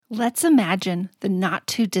Let's imagine the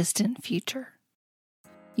not-too-distant future.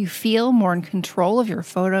 You feel more in control of your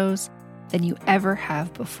photos than you ever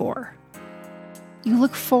have before. You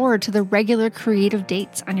look forward to the regular creative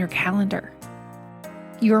dates on your calendar.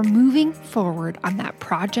 You are moving forward on that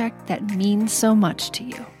project that means so much to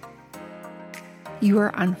you. You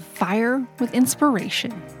are on fire with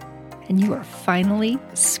inspiration, and you are finally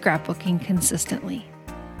scrapbooking consistently.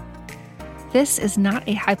 This is not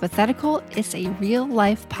a hypothetical, it's a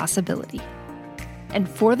real-life possibility. And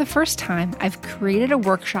for the first time, I've created a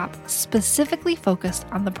workshop specifically focused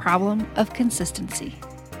on the problem of consistency.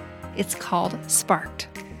 It's called Sparked,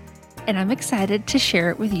 and I'm excited to share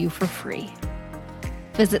it with you for free.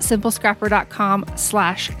 Visit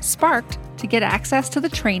simplescrapper.com/sparked to get access to the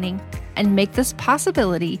training and make this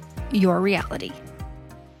possibility your reality.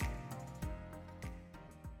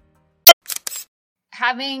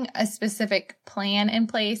 Having a specific plan in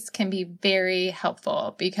place can be very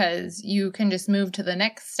helpful because you can just move to the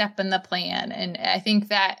next step in the plan. And I think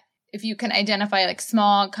that if you can identify like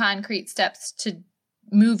small concrete steps to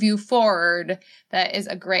move you forward, that is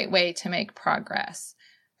a great way to make progress.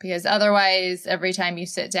 Because otherwise, every time you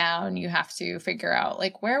sit down, you have to figure out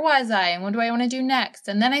like, where was I and what do I want to do next?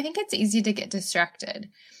 And then I think it's easy to get distracted.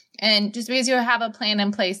 And just because you have a plan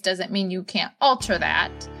in place doesn't mean you can't alter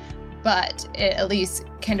that. But it at least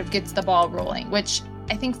kind of gets the ball rolling, which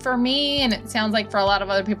I think for me, and it sounds like for a lot of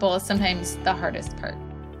other people, is sometimes the hardest part.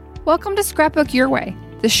 Welcome to Scrapbook Your Way,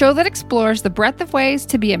 the show that explores the breadth of ways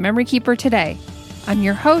to be a memory keeper today. I'm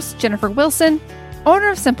your host, Jennifer Wilson, owner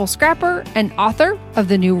of Simple Scrapper and author of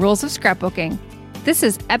The New Rules of Scrapbooking. This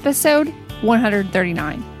is episode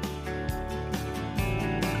 139.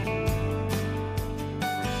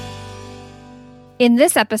 In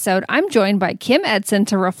this episode, I'm joined by Kim Edson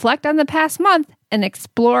to reflect on the past month and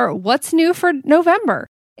explore what's new for November,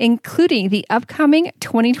 including the upcoming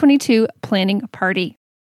 2022 planning party.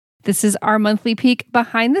 This is our monthly peek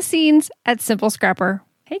behind the scenes at Simple Scrapper.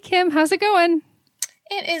 Hey, Kim, how's it going?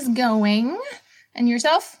 It is going. And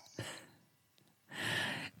yourself?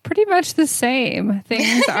 Pretty much the same.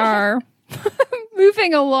 Things are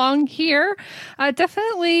moving along here.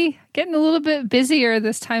 Definitely getting a little bit busier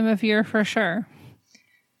this time of year for sure.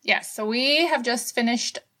 Yes, so we have just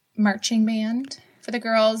finished marching band for the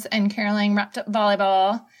girls, and Caroline wrapped up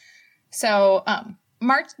volleyball. So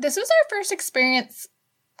this was our first experience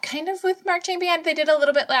kind of with marching band. They did a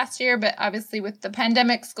little bit last year, but obviously with the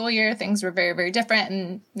pandemic school year, things were very, very different.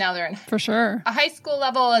 And now they're in for sure a high school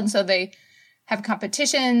level, and so they have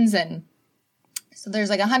competitions. And so there's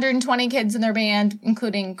like 120 kids in their band,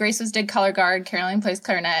 including Grace's did color guard, Caroline plays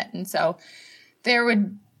clarinet. And so they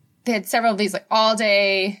had several of these like all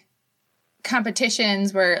day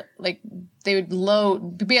competitions where like they would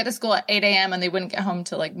be at the school at 8 a.m. and they wouldn't get home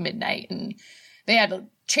till like midnight. And they had to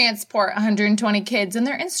transport 120 kids and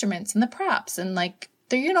their instruments and the props and like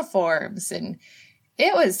their uniforms. And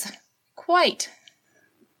it was quite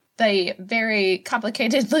the very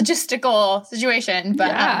complicated logistical situation. But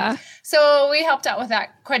yeah. So we helped out with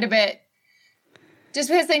that quite a bit just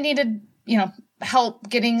because they needed, help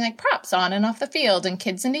getting like props on and off the field and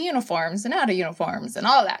kids into uniforms and out of uniforms and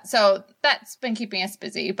all of that. So that's been keeping us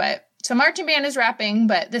busy. So marching band is wrapping,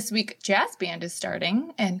 but this week jazz band is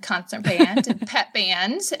starting and concert band and pep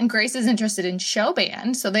band, and Grace is interested in show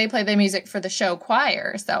band. So they play the music for the show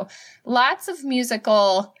choir. So lots of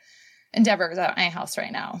musical endeavors at my house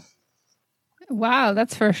right now. Wow,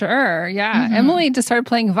 that's for sure. Yeah. Mm-hmm. Emily just started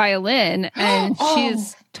playing violin and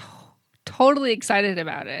she's totally excited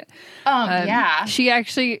about it. Yeah. She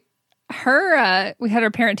actually, we had our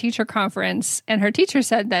parent-teacher conference, and her teacher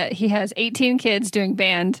said that he has 18 kids doing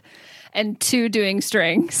band and 2 doing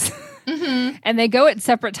strings. Mm-hmm. And they go at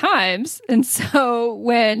separate times. And so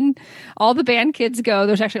when all the band kids go,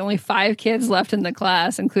 there's actually only 5 kids left in the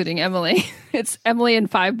class, including Emily. It's Emily and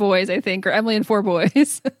 5 boys, I think, or Emily and 4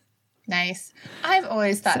 boys. Nice. I've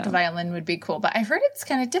always thought the violin would be cool, but I've heard it's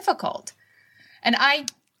kind of difficult. And I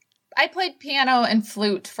played piano and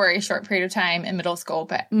flute for a short period of time in middle school,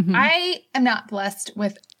 but I am not blessed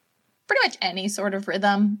with pretty much any sort of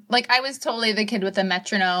rhythm. Like, I was totally the kid with the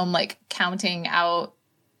metronome, like counting out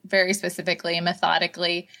very specifically and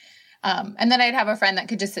methodically. And then I'd have a friend that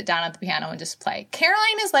could just sit down at the piano and just play.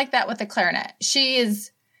 Caroline is like that with the clarinet. She is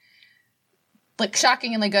like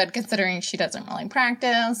shockingly good considering she doesn't really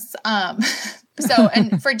practice.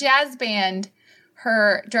 And for jazz band,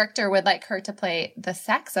 her director would like her to play the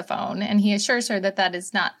saxophone, and he assures her that that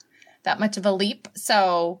is not that much of a leap.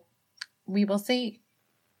 So we will see.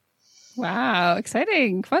 Wow.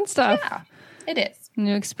 Exciting. Fun stuff. Yeah, it is.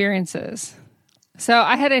 New experiences. So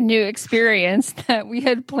I had a new experience that we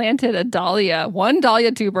had planted one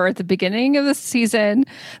dahlia tuber at the beginning of the season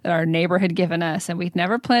that our neighbor had given us. And we'd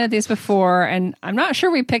never planted these before. And I'm not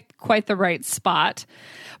sure we picked quite the right spot,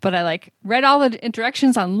 but I read all the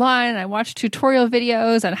directions online and I watched tutorial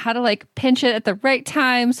videos on how to pinch it at the right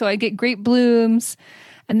time so I'd get great blooms.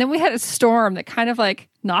 And then we had a storm that kind of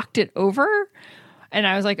knocked it over. And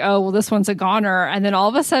I was like, oh, well, this one's a goner. And then all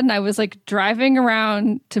of a sudden I was driving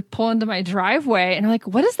around to pull into my driveway. And I'm like,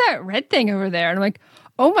 what is that red thing over there? And I'm like,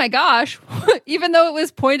 oh my gosh, even though it was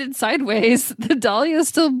pointed sideways, the dahlia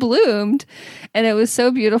still bloomed. And it was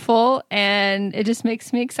so beautiful. And it just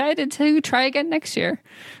makes me excited to try again next year.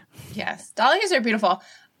 Yes, dahlias are beautiful.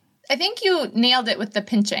 I think you nailed it with the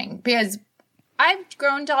pinching because I've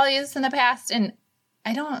grown dahlias in the past and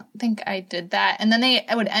I don't think I did that. And then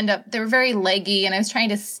they were very leggy and I was trying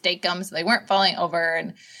to stake them so they weren't falling over.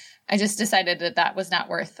 And I just decided that was not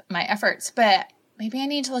worth my efforts. But maybe I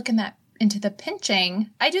need to look into the pinching.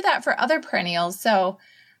 I do that for other perennials. So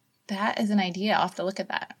that is an idea. I'll have to look at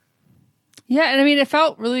that. Yeah. And I mean, it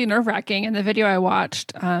felt really nerve wracking. In the video I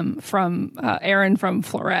watched from Erin from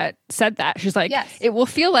Floret said that. She's like, yes. It will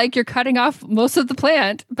feel like you're cutting off most of the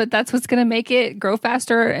plant, but that's what's going to make it grow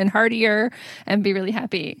faster and hardier and be really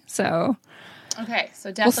happy. So, okay.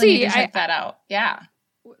 So definitely need to check that out. Yeah.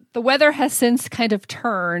 The weather has since kind of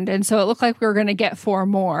turned. And so it looked like we were going to get 4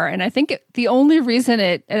 more. And I think the only reason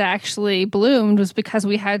it actually bloomed was because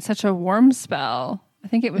we had such a warm spell. I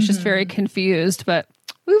think it was just very confused, but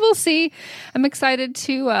we will see. I'm excited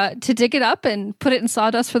to dig it up and put it in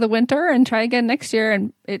sawdust for the winter and try again next year.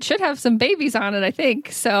 And it should have some babies on it, I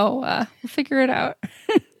think. So we'll figure it out.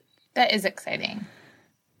 That is exciting.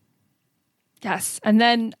 Yes. And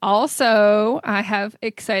then also I have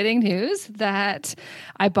exciting news that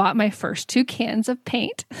I bought my first 2 cans of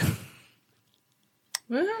paint.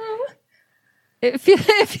 Woo! It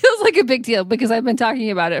feels like a big deal because I've been talking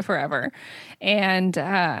about it forever. And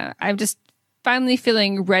I'm just finally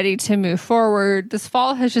feeling ready to move forward. This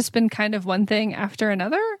fall has just been kind of one thing after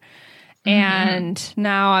another. And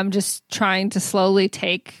now I'm just trying to slowly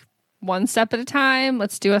take one step at a time.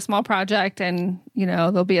 Let's do a small project and,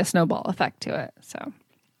 there'll be a snowball effect to it. So,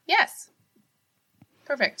 yes.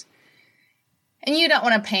 Perfect. And you don't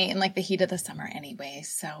want to paint in the heat of the summer anyway.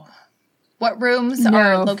 So what rooms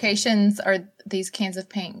or locations are these cans of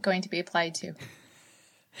paint going to be applied to?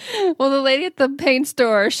 Well, the lady at the paint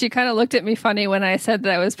store, she kind of looked at me funny when I said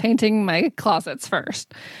that I was painting my closets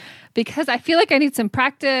first because I feel like I need some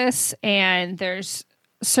practice and there's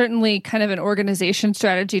certainly kind of an organization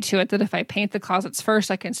strategy to it that if I paint the closets first,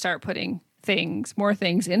 I can start putting more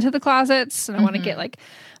things into the closets. And I want to get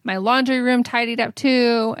my laundry room tidied up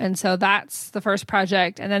too. And so that's the first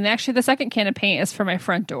project. And then actually the second can of paint is for my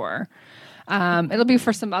front door. It'll be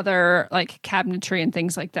for some other cabinetry and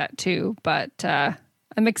things like that too. But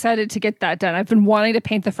I'm excited to get that done. I've been wanting to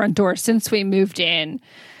paint the front door since we moved in.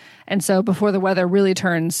 And so before the weather really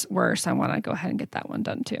turns worse, I want to go ahead and get that one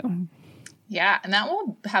done too. Yeah. And that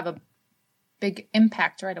will have a big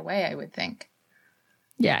impact right away, I would think.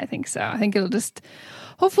 Yeah, I think so. I think it'll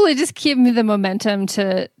hopefully keep me the momentum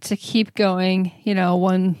to keep going,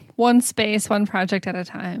 one space, one project at a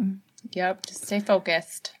time. Yep. Just stay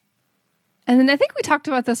focused. And then I think we talked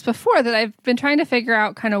about this before that I've been trying to figure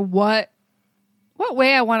out kind of what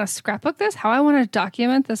way I want to scrapbook this, how I want to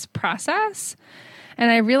document this process.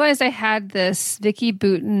 And I realized I had this Vicki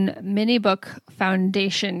Boutin mini book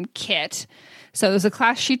foundation kit. So it was a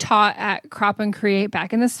class she taught at Crop and Create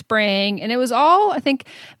back in the spring. And it was all, I think,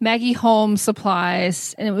 Maggie Holmes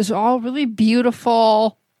supplies. And it was all really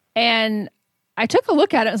beautiful. And I took a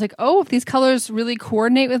look at it. I was like, oh, if these colors really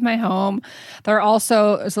coordinate with my home. It's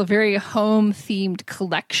a very home-themed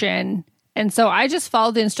collection. And so I just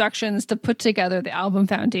followed the instructions to put together the album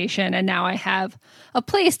foundation. And now I have a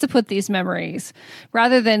place to put these memories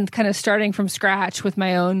rather than kind of starting from scratch with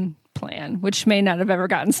my own plan, which may not have ever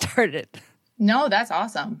gotten started. No, that's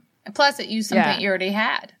awesome. And plus, it used something you already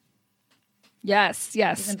had. Yes.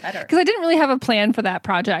 Even better. Because I didn't really have a plan for that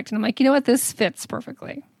project. And I'm like, you know what? This fits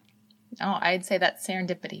perfectly. Oh, I'd say that's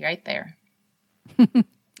serendipity right there.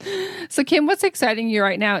 So, Kim, what's exciting you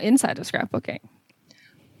right now inside of scrapbooking?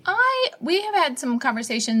 We have had some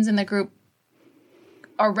conversations in the group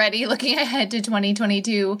already looking ahead to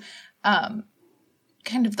 2022, kind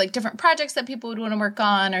of different projects that people would want to work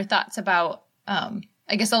on or thoughts about,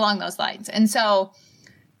 I guess, along those lines. And so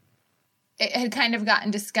it had kind of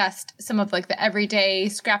gotten discussed, some of the everyday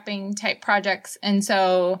scrapping type projects. And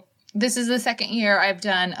so this is the second year I've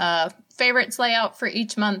done a favorites layout for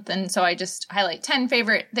each month. And so I just highlight 10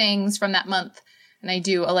 favorite things from that month. And I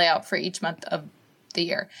do a layout for each month of the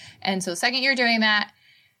year. And so second year doing that,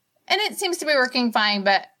 and it seems to be working fine,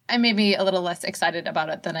 but I may be a little less excited about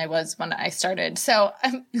it than I was when I started. So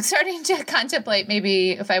I'm starting to contemplate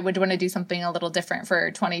maybe if I would want to do something a little different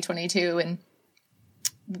for 2022. And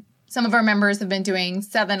some of our members have been doing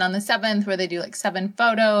 7 on the 7th, where they do like 7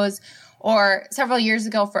 photos. Or several years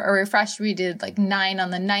ago for a refresh, we did like 9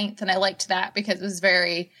 on the 9th. And I liked that because it was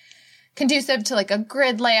very conducive to like a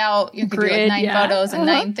grid layout. You could do like 9 photos and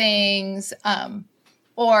 9 things. And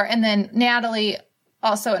then Natalie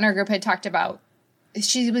also in our group had talked about,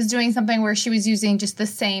 she was doing something where she was using just the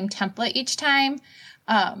same template each time.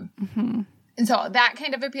 And so that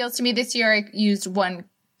kind of appeals to me. This year I used one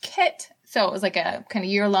kit. So it was like a kind of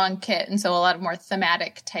year-long kit. And so a lot of more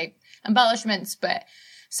thematic type embellishments. But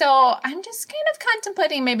so I'm just kind of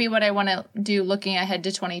contemplating maybe what I want to do looking ahead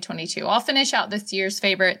to 2022. I'll finish out this year's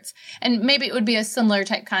favorites. And maybe it would be a similar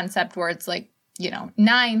type concept where it's like,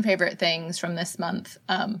 9 favorite things from this month.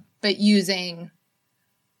 But using,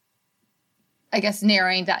 I guess,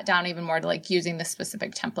 narrowing that down even more to like using the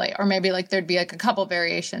specific template, or maybe like there'd be like a couple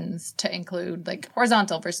variations to include like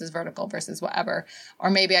horizontal versus vertical versus whatever. Or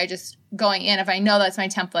maybe I just going in, if I know that's my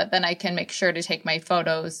template, then I can make sure to take my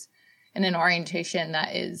photos in an orientation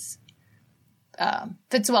that is,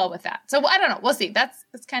 fits well with that. So I don't know. We'll see. That's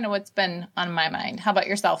kind of what's been on my mind. How about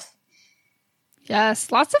yourself?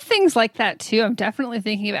 Yes, lots of things like that too. I'm definitely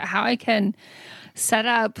thinking about how I can set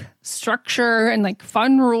up structure and like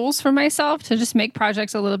fun rules for myself to just make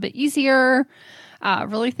projects a little bit easier.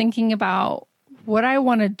 Really thinking about what I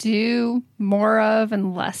want to do more of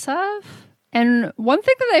and less of. And one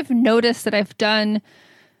thing that I've noticed that I've done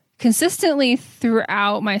consistently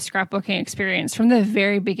throughout my scrapbooking experience from the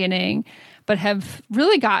very beginning, but have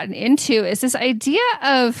really gotten into, is this idea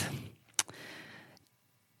of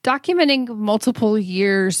documenting multiple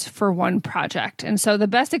years for one project. And so the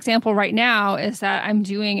best example right now is that I'm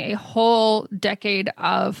doing a whole decade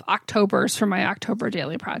of Octobers for my October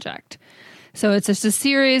daily project. So it's just a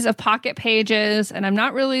series of pocket pages, and I'm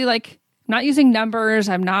not really not using numbers.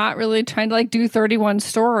 I'm not really trying to do 31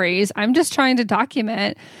 stories. I'm just trying to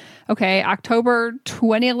document, okay, October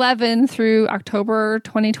 2011 through October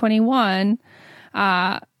 2021,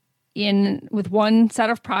 with one set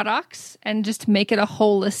of products, and just make it a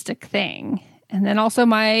holistic thing. And then also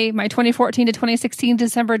my 2014 to 2016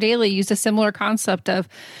 December daily used a similar concept of,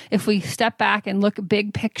 if we step back and look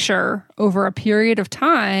big picture over a period of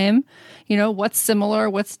time, what's similar,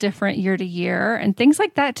 what's different year to year, and things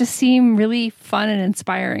like that just seem really fun and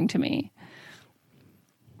inspiring to me.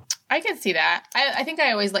 I can see that. I think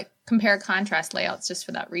I always compare contrast layouts just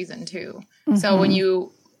for that reason too. So when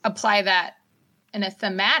you apply that in a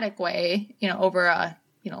thematic way, over a,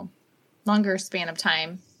 longer span of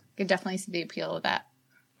time, I could definitely see the appeal of that.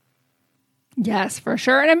 Yes, for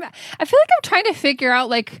sure. And I feel like I'm trying to figure out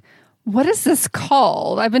what is this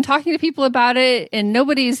called? I've been talking to people about it, and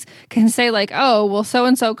nobody's can say oh, well,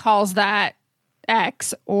 so-and-so calls that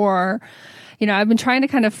X, or, I've been trying to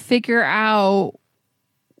kind of figure out,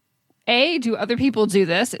 do other people do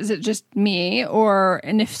this? Is it just me?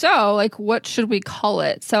 And if so, what should we call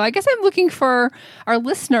it? So I guess I'm looking for our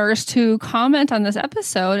listeners to comment on this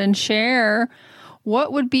episode and share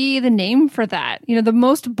what would be the name for that. The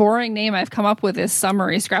most boring name I've come up with is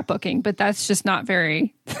summary scrapbooking, but that's just not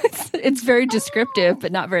very, it's very descriptive,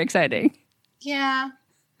 but not very exciting. Yeah.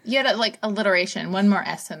 You had alliteration, one more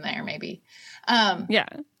S in there maybe. Yeah.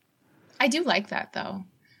 I do like that though.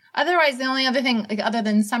 Otherwise, the only other thing, other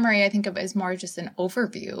than summary, I think of as more just an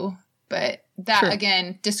overview. But that, True.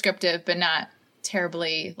 Again, descriptive, but not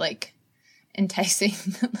terribly, enticing.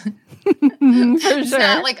 For sure.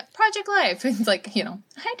 Not Project Life. It's I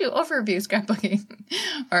do overview scrapbooking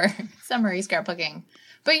or summary scrapbooking.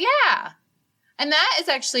 But yeah. And that is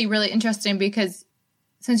actually really interesting because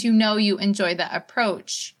since you enjoy that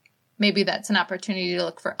approach, maybe that's an opportunity to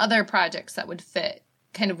look for other projects that would fit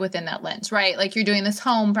kind of within that lens, right? You're doing this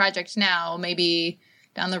home project now, maybe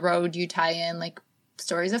down the road you tie in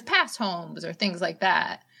stories of past homes or things like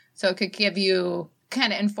that. So it could give you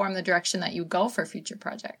kind of inform the direction that you go for future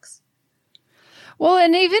projects. Well,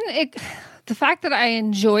 and even the fact that I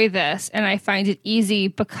enjoy this and I find it easy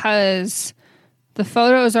because the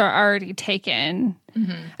photos are already taken,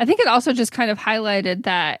 I think it also just kind of highlighted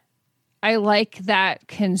that I like that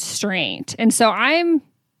constraint. And so I'm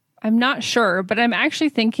not sure, but I'm actually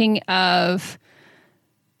thinking of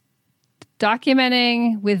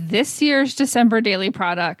documenting with this year's December daily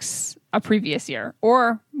products a previous year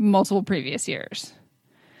or multiple previous years.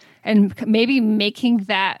 And maybe making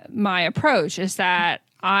that my approach is that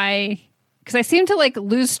because because I seem to like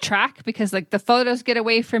lose track because like the photos get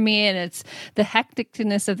away from me and it's the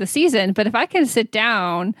hecticness of the season. But if I can sit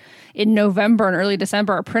down in November and early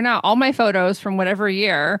December or print out all my photos from whatever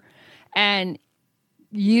year and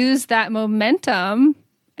use that momentum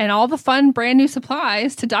and all the fun brand new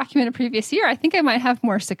supplies to document a previous year, I think I might have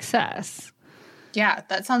more success. Yeah,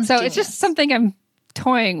 that sounds so genius. It's just something I'm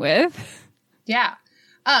toying with. Yeah.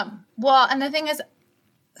 Well, and the thing is,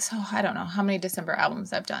 so I don't know how many December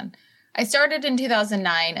albums I've done. I started in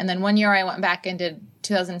 2009, and then one year I went back and did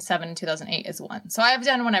 2007 and 2008 as one. So I've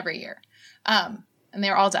done one every year. And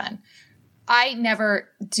they're all done. I never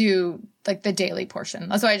do like the daily portion.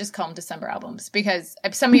 That's why I just call them December albums, because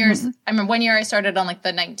some years, I remember one year I started on like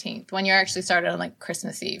the 19th. One year I actually started on like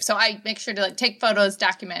Christmas Eve. So I make sure to like take photos,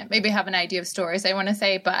 document, maybe have an idea of stories I want to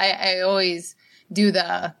say, but I always do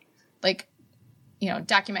the like, you know,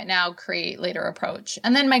 document now, create later approach.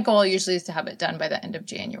 And then my goal usually is to have it done by the end of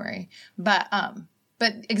January. But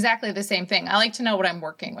exactly the same thing. I like to know what I'm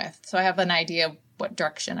working with, so I have an idea of what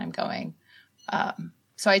direction I'm going.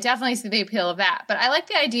 So I definitely see the appeal of that. But I like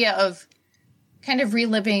the idea of kind of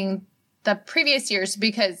reliving the previous years,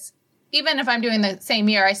 because even if I'm doing the same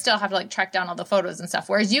year, I still have to like track down all the photos and stuff.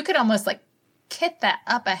 Whereas you could almost like kit that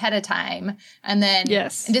up ahead of time. And then in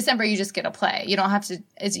December, you just get a play. You don't have to,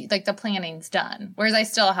 it's like the planning's done. Whereas I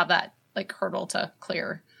still have that like hurdle to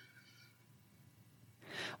clear.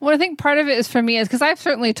 Well, I think part of it is for me is because I've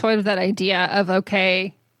certainly toyed with that idea of,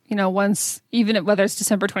 okay, you know, once, even whether it's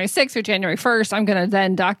December 26th or January 1st, I'm going to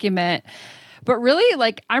then document. But really,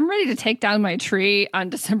 like, I'm ready to take down my tree on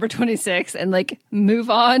December 26th and like move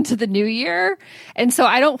on to the new year. And so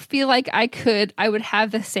I don't feel like I would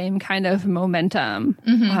have the same kind of momentum.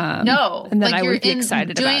 No. And then like I would be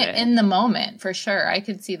excited about it. Doing it in the moment, for sure. I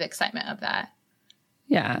could see the excitement of that.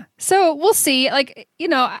 Yeah. So we'll see. Like, you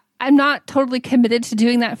know, I'm not totally committed to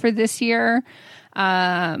doing that for this year.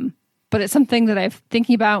 But it's something that I'm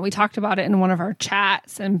thinking about. We talked about it in one of our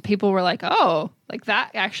chats, and people were like, oh, like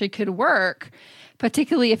that actually could work,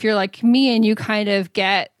 particularly if you're like me and you kind of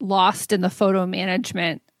get lost in the photo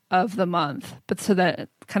management of the month, but so that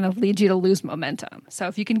kind of leads you to lose momentum. So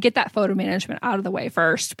if you can get that photo management out of the way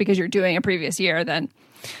first because you're doing a previous year, then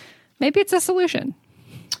maybe it's a solution.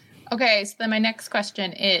 Okay, so then my next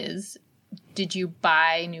question is, did you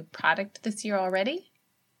buy new product this year already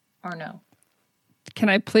or no? Can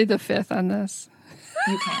I plead the fifth on this?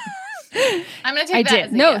 You can. I'm going to take that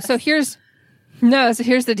as a yes. So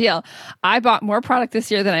here's the deal. I bought more product this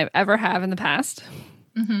year than I've ever have in the past.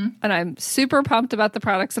 And I'm super pumped about the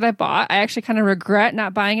products that I bought. I actually kind of regret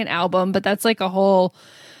not buying an album, but that's like a whole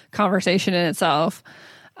conversation in itself.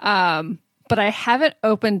 But I haven't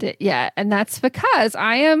opened it yet. And that's because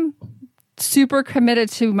I am super committed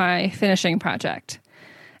to my finishing project.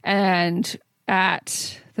 And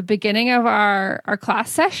at the beginning of our class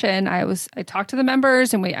session, I talked to the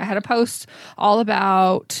members and I had a post all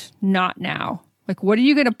about not now. Like, what are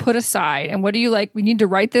you going to put aside? And what do you like? We need to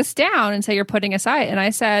write this down and say you're putting aside. And I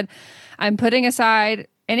said, I'm putting aside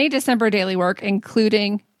any December daily work,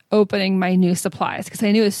 including opening my new supplies. Because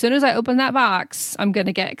I knew as soon as I open that box, I'm going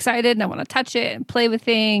to get excited and I want to touch it and play with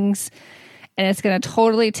things. And it's going to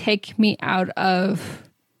totally take me out of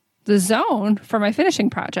the zone for my finishing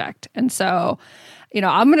project. And so, you know,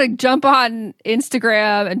 I'm going to jump on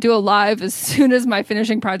Instagram and do a live as soon as my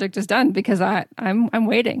finishing project is done because I'm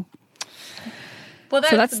waiting. Well,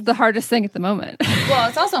 so that's the hardest thing at the moment. Well,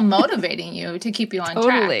 it's also motivating you to keep you on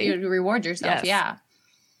track. You reward yourself. Yes. Yeah.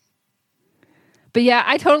 But yeah,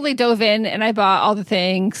 I totally dove in and I bought all the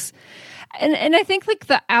things. And I think like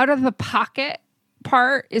the out of the pocket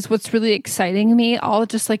part is what's really exciting me. All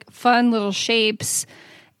just like fun little shapes.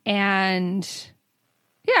 And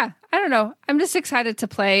yeah, I don't know. I'm just excited to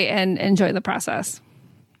play and enjoy the process.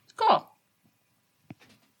 Cool.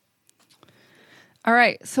 All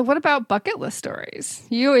right. So what about bucket list stories?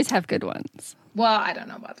 You always have good ones. Well, I don't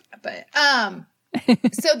know about that,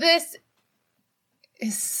 but so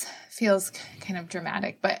this feels kind of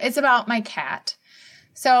dramatic, but it's about my cat.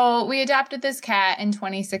 So we adopted this cat in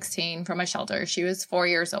 2016 from a shelter. She was 4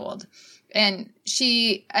 years old. And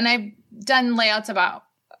I've done layouts about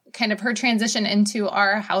kind of her transition into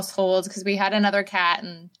our household because we had another cat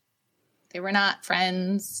and they were not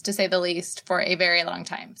friends, to say the least, for a very long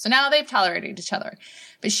time. So now they've tolerated each other.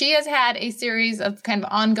 But she has had a series of kind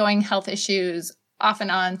of ongoing health issues off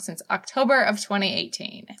and on since October of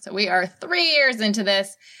 2018. So we are 3 years into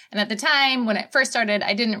this. And at the time when it first started,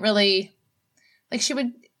 I didn't really, like she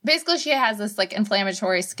has this like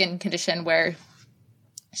inflammatory skin condition where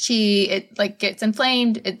it like gets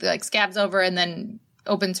inflamed, it like scabs over and then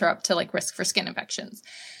opens her up to like risk for skin infections.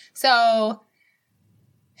 So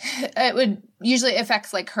it would usually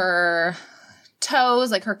affects like her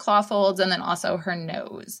toes, like her claw folds, and then also her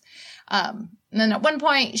nose. And then at one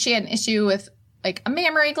point she had an issue with like a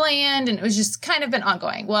mammary gland, and it was just kind of been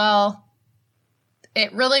ongoing. Well,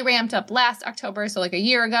 it really ramped up last October, so like a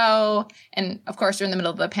year ago. And of course, we're in the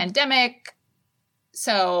middle of the pandemic.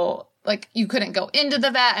 So like you couldn't go into the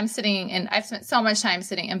vet. I've spent so much time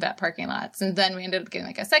sitting in vet parking lots. And then we ended up getting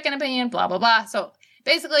like a second opinion, blah, blah, blah. So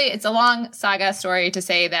basically it's a long saga story to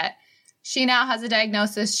say that she now has a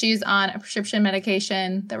diagnosis. She's on a prescription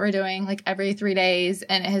medication that we're doing like every 3 days.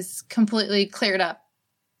 And it has completely cleared up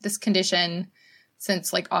this condition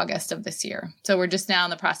since like August of this year. So we're just now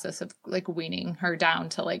in the process of like weaning her down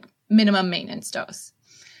to like minimum maintenance dose.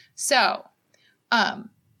 So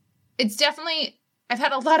it's definitely, I've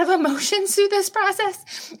had a lot of emotions through this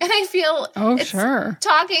process, and I feel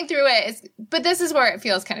talking through it but this is where it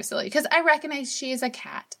feels kind of silly because I recognize she is a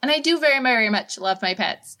cat, and I do very, very much love my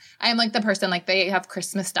pets. I am like the person, like they have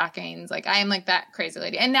Christmas stockings. Like I am like that crazy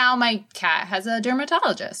lady. And now my cat has a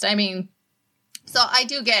dermatologist. I mean, so I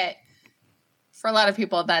do get, for a lot of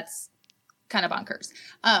people, that's kind of bonkers.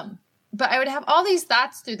 But I would have all these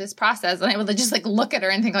thoughts through this process, and I would just like look at her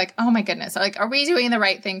and think like, oh my goodness, like, are we doing the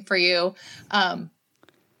right thing for you?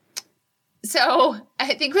 So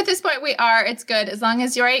I think at this point we are. It's good. As long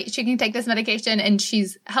as you're right, she can take this medication and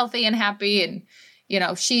she's healthy and happy. And, you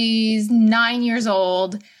know, she's 9 years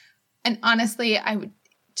old. And honestly, I would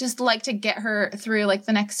just like to get her through like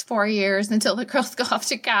the next 4 years until the girls go off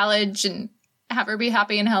to college and have her be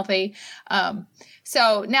happy and healthy.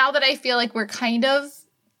 So now that I feel like we're kind of,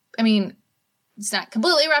 I mean, it's not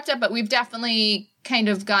completely wrapped up, but we've definitely kind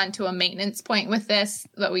of gone to a maintenance point with this,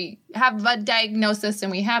 that we have a diagnosis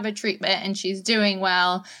and we have a treatment and she's doing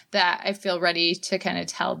well, that I feel ready to kind of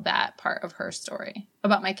tell that part of her story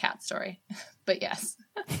about my cat story. But yes.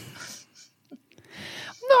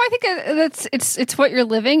 No, I think it's what you're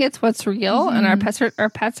living. It's what's real. Mm-hmm. And our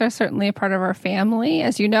pets are certainly a part of our family.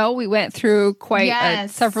 As you know, we went through quite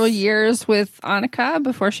several years with Annika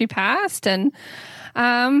before she passed. And,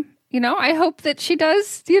 you know, I hope that she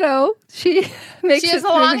does, you know, she makes it through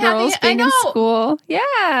the girls being in school.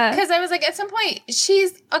 Yeah. Because I was like, at some point,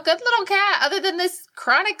 she's a good little cat other than this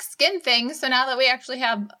chronic skin thing. So now that we actually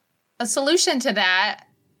have a solution to that,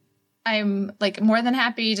 I'm like more than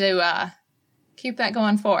happy to keep that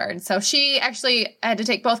going forward. So she actually had to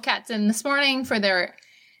take both cats in this morning for their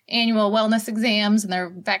annual wellness exams and their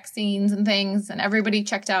vaccines and things. And everybody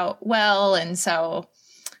checked out well. And so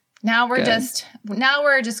now we're just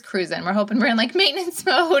cruising. We're hoping we're in like maintenance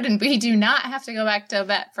mode and we do not have to go back to a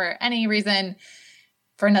vet for any reason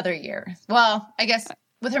for another year. Well, I guess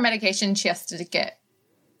with her medication, she has to get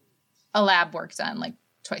a lab work done like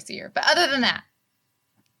twice a year. But other than that,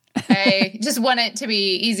 I just want it to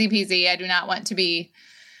be easy peasy. I do not want to be,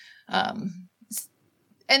 and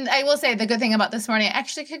I will say the good thing about this morning, I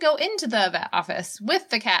actually could go into the vet office with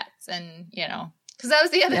the cats and, you know, because that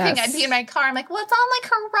was the other thing. I'd be in my car. I'm like, well, it's on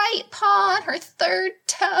like her right paw and her third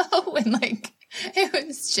toe. And like, it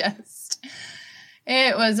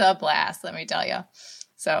was a blast, let me tell you.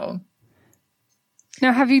 So.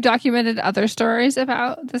 Now, have you documented other stories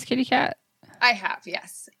about this kitty cat? I have,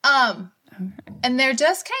 yes. And they're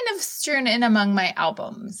just kind of strewn in among my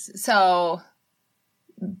albums. So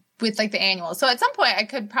with like the annuals. So at some point I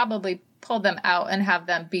could probably pull them out and have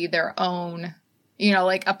them be their own, you know,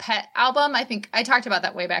 like a pet album. I think I talked about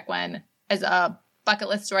that way back when as a bucket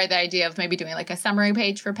list story, the idea of maybe doing like a summary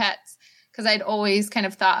page for pets. Because I'd always kind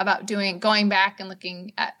of thought about going back and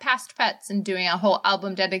looking at past pets and doing a whole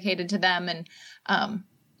album dedicated to them. And,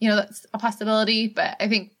 you know, that's a possibility. But I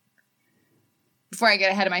think before I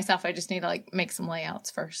get ahead of myself, I just need to like make some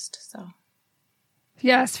layouts first. So.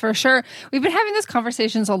 Yes, for sure. We've been having these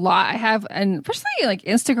conversations a lot. I have, and especially like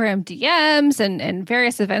Instagram DMs and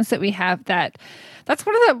various events that we have that's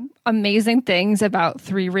one of the amazing things about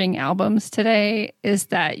 3-ring albums today is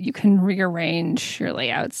that you can rearrange your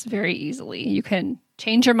layouts very easily. You can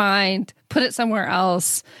change your mind, put it somewhere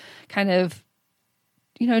else, kind of,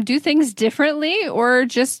 you know, do things differently or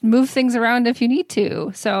just move things around if you need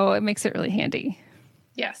to. So it makes it really handy.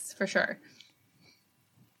 Yes, for sure.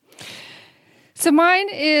 So mine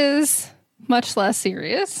is much less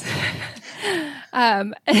serious.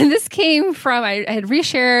 And this came from, I had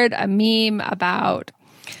reshared a meme about,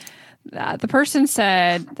 the person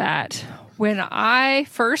said that when I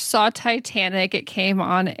first saw Titanic, it came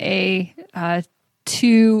on a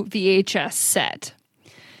 2 VHS set.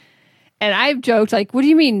 And I've joked, like, what do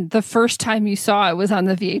you mean the first time you saw it was on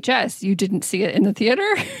the VHS? You didn't see it in the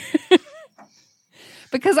theater?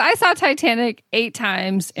 Because I saw Titanic 8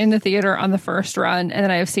 times in the theater on the first run, and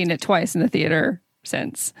then I've seen it twice in the theater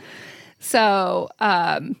since. So,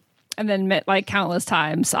 and then met like countless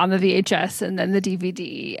times on the VHS and then the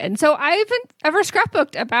DVD. And so I haven't ever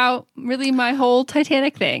scrapbooked about really my whole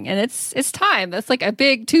Titanic thing. And it's time. That's like a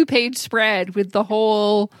big 2-page spread with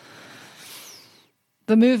the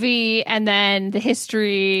movie and then the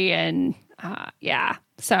history and yeah.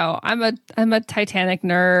 So I'm a Titanic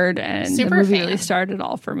nerd, and the movie really started it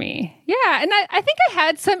all for me. Yeah, and I think I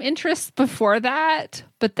had some interest before that,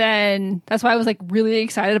 but then that's why I was like really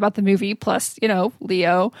excited about the movie. Plus,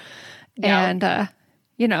 Leo, and I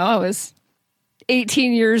was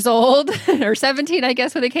 18 years old or 17, I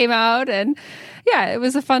guess, when it came out, and yeah, it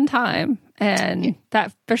was a fun time. And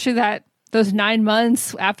especially those 9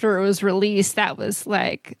 months after it was released, that was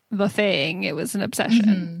like the thing. It was an obsession.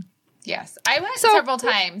 Mm-hmm. Yes. I went several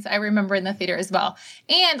times. I remember in the theater as well.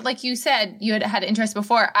 And like you said, you had interest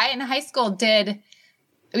before. I, in high school,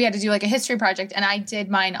 we had to do like a history project, and I did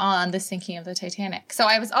mine on the sinking of the Titanic. So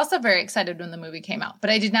I was also very excited when the movie came out, but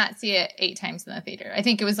I did not see it 8 times in the theater. I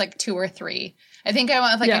think it was like 2 or 3. I think I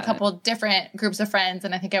went with like a couple different groups of friends,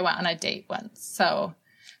 and I think I went on a date once. So,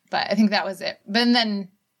 but I think that was it. But then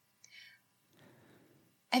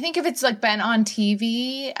I think if it's like been on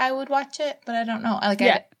TV, I would watch it, but I don't know.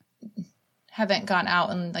 I haven't gone out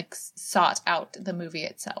and like sought out the movie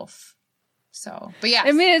itself. So, but yeah,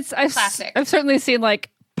 I mean, classic. I've certainly seen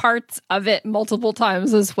like parts of it multiple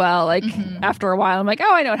times as well. Like after a while, I'm like,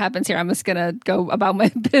 oh, I know what happens here. I'm just gonna go about my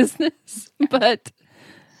business. But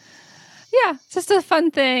yeah, it's just a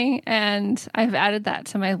fun thing, and I've added that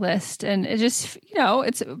to my list. And it just,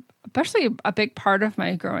 it's especially a big part of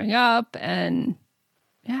my growing up, and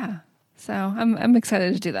yeah, so I'm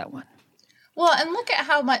excited to do that one. Well, and look at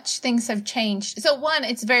how much things have changed. So one,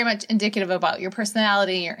 it's very much indicative about your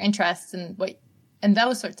personality, your interests, and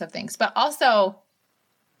those sorts of things. But also,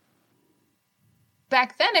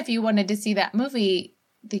 back then, if you wanted to see that movie,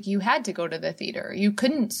 you had to go to the theater. You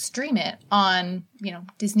couldn't stream it on,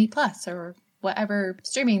 Disney Plus or whatever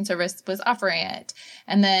streaming service was offering it.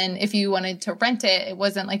 And then if you wanted to rent it, it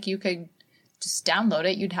wasn't like you could just download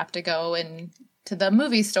it. You'd have to go to the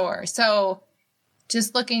movie store. So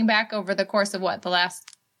just looking back over the course of the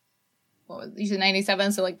last, you said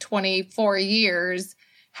 97, so like 24 years,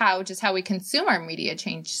 how we consume our media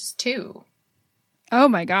changes too. Oh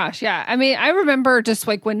my gosh, yeah. I mean, I remember just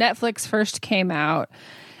like when Netflix first came out,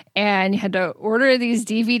 and you had to order these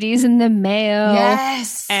DVDs in the mail.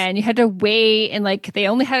 Yes. And you had to wait, and like they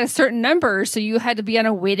only had a certain number, so you had to be on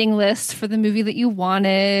a waiting list for the movie that you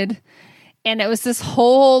wanted. And it was this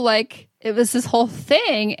whole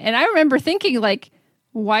thing. And I remember thinking like,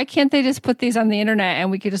 why can't they just put these on the internet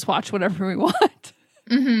and we could just watch whatever we want?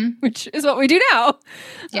 Mm-hmm. Which is what we do now.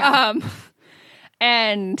 Yeah.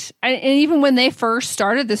 And even when they first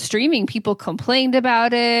started the streaming, people complained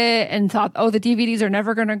about it and thought, oh, the DVDs are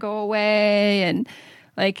never going to go away. And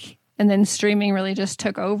then streaming really just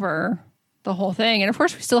took over the whole thing. And of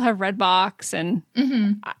course, we still have Redbox. And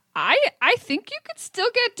I think you could still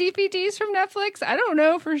get DVDs from Netflix. I don't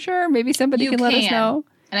know for sure. Maybe somebody can let us know.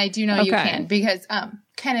 And I do know you can, because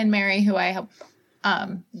Ken and Mary, who I help,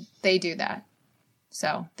 they do that.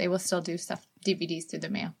 So they will still do DVDs through the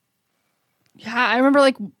mail. Yeah, I remember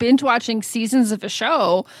like binge watching seasons of a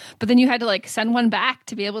show, but then you had to like send one back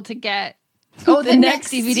to be able to get the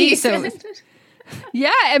next DVD. Season. So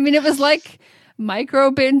yeah, I mean, it was like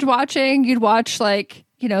micro binge watching. You'd watch like,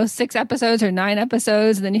 6 episodes or 9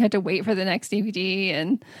 episodes, and then you had to wait for the next DVD.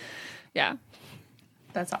 And yeah.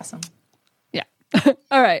 That's awesome.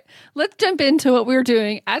 All right, let's jump into what we're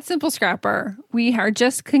doing at Simple Scrapper. We are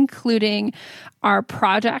just concluding our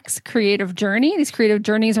project's creative journey. These creative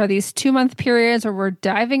journeys are these 2-month periods where we're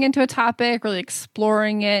diving into a topic, really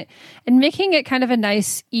exploring it, and making it kind of a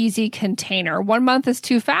nice, easy container. 1 month is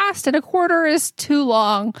too fast, and a quarter is too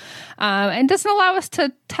long, and doesn't allow us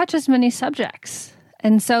to touch as many subjects.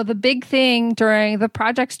 And so the big thing during the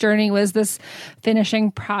project's journey was this finishing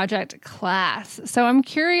project class. So I'm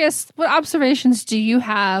curious, what observations do you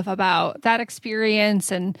have about that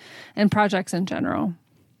experience and projects in general?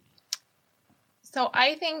 So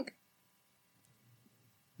I think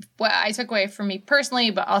what I took away from me personally,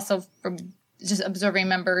 but also from just observing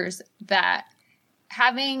members, that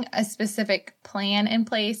having a specific plan in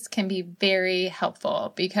place can be very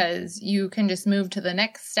helpful, because you can just move to the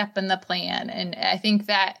next step in the plan. And I think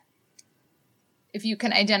that if you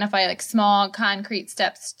can identify like small concrete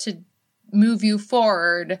steps to move you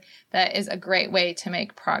forward, that is a great way to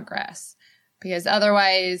make progress. Because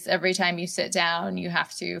otherwise, every time you sit down, you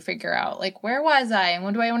have to figure out like, where was I and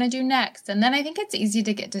what do I want to do next? And then I think it's easy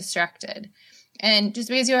to get distracted. And just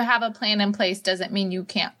because you have a plan in place doesn't mean you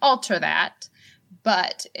can't alter that.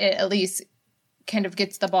 But it at least kind of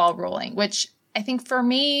gets the ball rolling, which I think for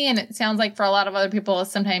me, and it sounds like for a lot of other people,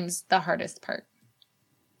 is sometimes the hardest part.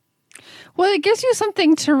 Well, it gives you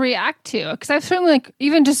something to react to, because I've certainly, like,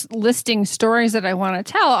 even just listing stories that I want to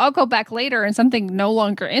tell, I'll go back later and something no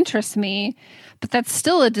longer interests me, but that's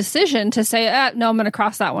still a decision to say, no, I'm going to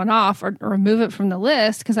cross that one off or remove it from the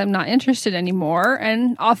list because I'm not interested anymore.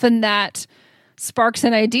 And often that sparks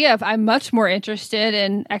an idea of I'm much more interested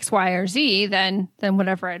in X, Y, or Z than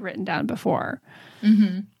whatever I'd written down before.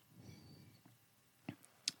 Mm-hmm.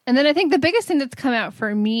 And then I think the biggest thing that's come out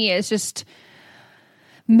for me is just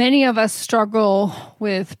many of us struggle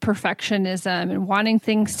with perfectionism and wanting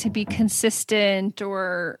things to be consistent,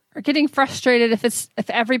 or getting frustrated if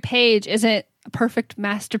every page isn't a perfect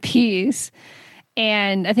masterpiece.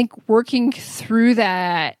 And I think working through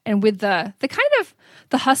that and with the kind of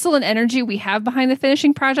the hustle and energy we have behind the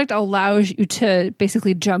finishing project allows you to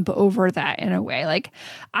basically jump over that in a way. Like,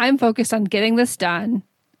 I'm focused on getting this done,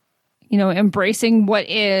 embracing what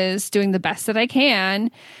is, doing the best that I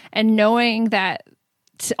can, and knowing that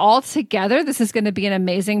all together, this is going to be an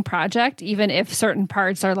amazing project, even if certain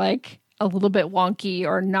parts are like a little bit wonky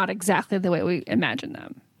or not exactly the way we imagine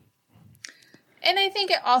them. And I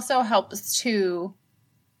think it also helps to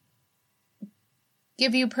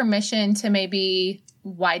give you permission to maybe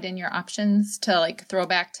widen your options, to like throw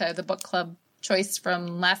back to the book club choice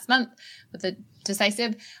from last month with the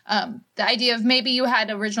decisive. The idea of maybe you had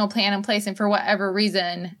an original plan in place and for whatever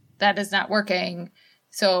reason that is not working.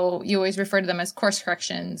 So you always refer to them as course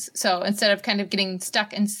corrections. So instead of kind of getting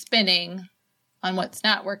stuck and spinning on what's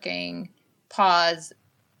not working, pause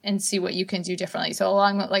and see what you can do differently. So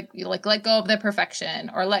along with like let go of the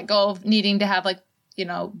perfection, or let go of needing to have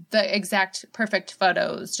the exact perfect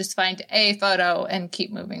photos. Just find a photo and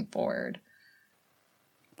keep moving forward.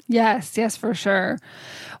 Yes, for sure.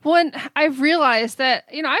 Well, I've realized that,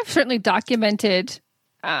 I've certainly documented,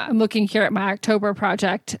 I'm looking here at my October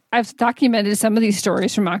project. I've documented some of these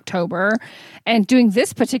stories from October, and doing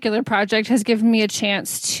this particular project has given me a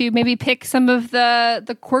chance to maybe pick some of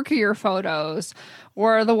the quirkier photos,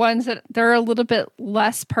 or the ones that they're a little bit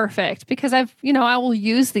less perfect, because I will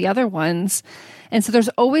use the other ones. And so there's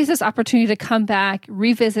always this opportunity to come back,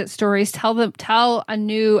 revisit stories, tell a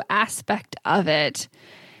new aspect of it.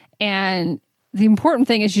 And the important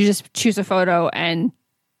thing is you just choose a photo and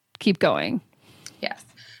keep going. Yes.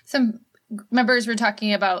 Some members were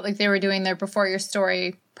talking about, like, they were doing their Before Your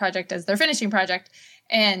Story project as their finishing project.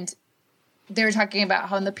 And they were talking about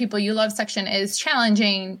how in the People You Love section is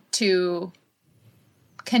challenging to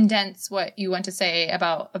condense what you want to say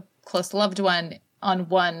about a close loved one on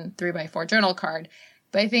one 3x4 journal card.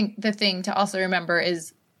 But I think the thing to also remember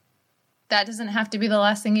is that doesn't have to be the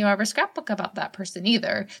last thing you ever scrapbook about that person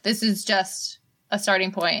either. This is just a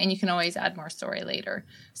starting point, and you can always add more story later.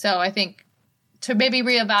 So I think to maybe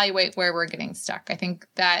reevaluate where we're getting stuck. I think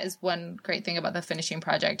that is one great thing about the finishing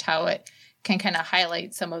project, how it can kind of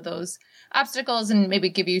highlight some of those obstacles and maybe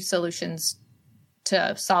give you solutions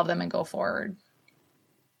to solve them and go forward.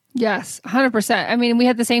 Yes, 100%. I mean, we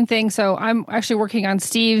had the same thing. So I'm actually working on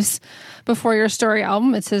Steve's Before Your Story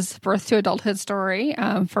album. It's his birth to adulthood story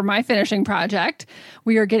for my finishing project.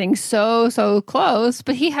 We are getting so close,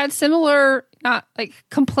 but he had similar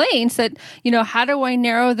complaints that, how do I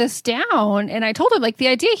narrow this down? And I told him, the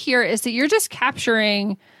idea here is that you're just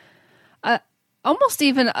capturing almost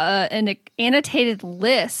even an annotated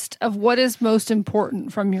list of what is most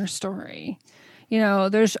important from your story.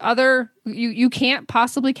 There's you can't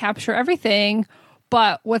possibly capture everything,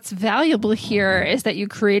 but what's valuable here is that you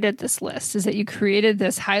created this list, is that you created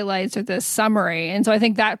this highlights or this summary. And so I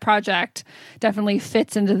think that project definitely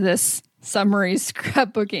fits into this summary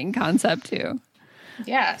scrapbooking concept too.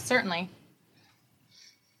 Yeah, certainly.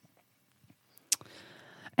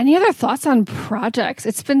 Any other thoughts on projects?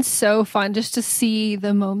 It's been so fun just to see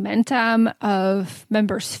the momentum of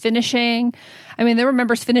members finishing. I mean, there were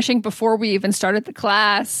members finishing before we even started the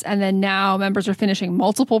class, and then now members are finishing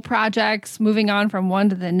multiple projects, moving on from one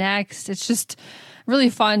to the next. It's just really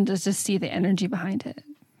fun to just see the energy behind it.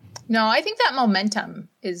 No, I think that momentum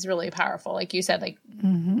is really powerful. Like you said,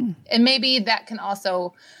 and maybe that can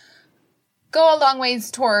also go a long ways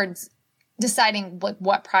towards deciding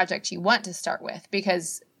what project you want to start with,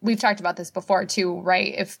 because we've talked about this before too,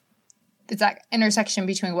 right? If it's that intersection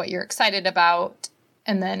between what you're excited about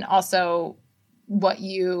and then also what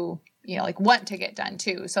you want to get done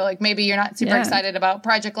too. So maybe you're not super excited about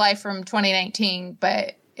Project Life from 2019,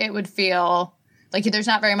 but it would feel like there's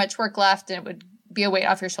not very much work left and it would be a weight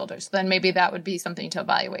off your shoulders. So then maybe that would be something to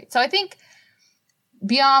evaluate. So I think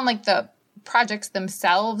beyond the projects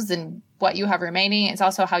themselves and what you have remaining, it's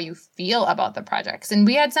also how you feel about the projects. And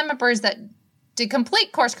we had some members that did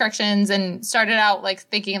complete course corrections and started out like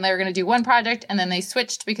thinking they were going to do one project, and then they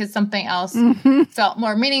switched because something else felt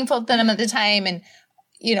more meaningful to them at the time. And,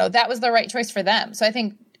 you know, that was the right choice for them. So I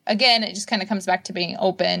think, again, it just kind of comes back to being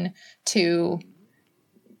open to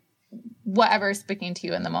whatever's speaking to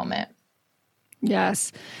you in the moment.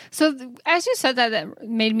 Yes. So as you said that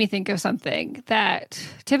made me think of something that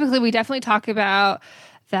typically we definitely talk about,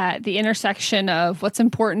 that the intersection of what's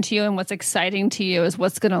important to you and what's exciting to you is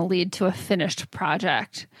what's going to lead to a finished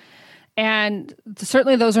project. And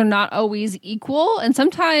certainly those are not always equal. And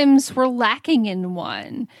sometimes we're lacking in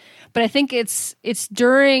one. But I think it's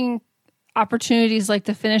during opportunities like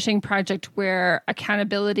the finishing project where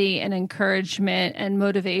accountability and encouragement and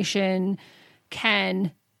motivation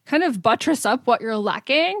can kind of buttress up what you're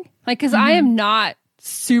lacking. Like, because I am not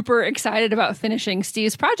super excited about finishing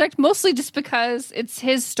Steve's project, mostly just because it's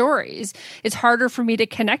his stories. It's harder for me to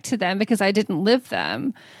connect to them because I didn't live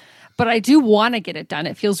them. But I do want to get it done.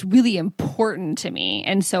 It feels really important to me.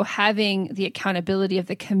 And so having the accountability of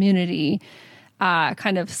the community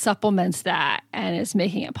kind of supplements that and is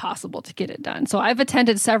making it possible to get it done. So I've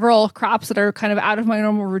attended several crops that are kind of out of my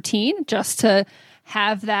normal routine just to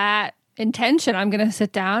have that intention. I'm going to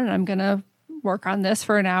sit down and I'm going to work on this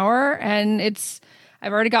for an hour. And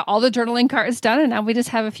I've already got all the journaling cards done, and now we just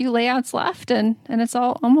have a few layouts left, and it's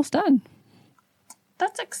all almost done.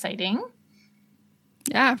 That's exciting.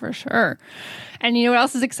 Yeah, for sure. And you know what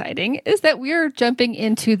else is exciting is that we are jumping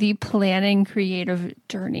into the planning creative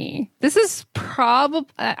journey. This is probably,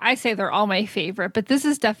 I say they're all my favorite, but this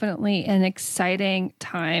is definitely an exciting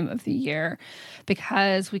time of the year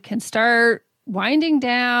because we can start winding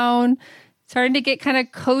down, starting to get kind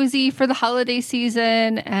of cozy for the holiday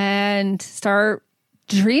season and start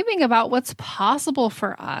dreaming about what's possible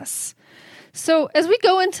for us. So as we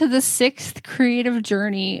go into the 6th creative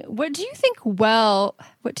journey, what do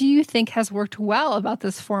you think has worked well about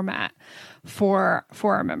this format for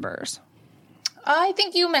our members? I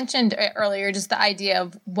think you mentioned earlier just the idea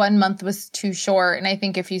of 1 month was too short. And I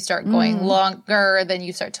think if you start going longer, then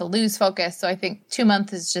you start to lose focus. So I think 2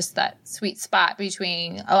 months is just that sweet spot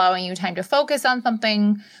between allowing you time to focus on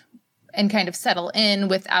something and kind of settle in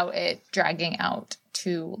without it dragging out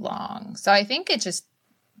too long. So I think it's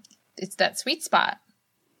that sweet spot.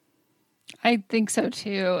 I think so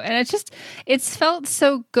too. And it's felt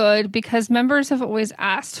so good because members have always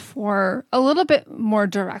asked for a little bit more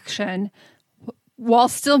direction while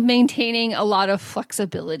still maintaining a lot of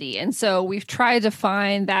flexibility. And so we've tried to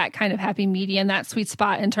find that kind of happy medium, that sweet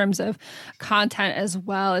spot in terms of content, as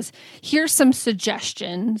well as here's some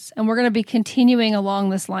suggestions. And we're going to be continuing along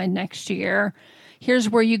this line next year. Here's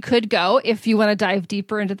where you could go if you want to dive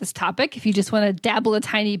deeper into this topic. If you just want to dabble a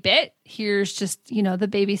tiny bit, here's just, the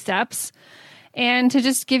baby steps, and to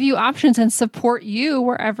just give you options and support you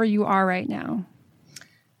wherever you are right now.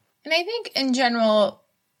 And I think in general,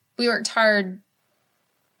 we worked hard,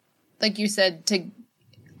 like you said, to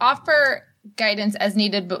offer guidance as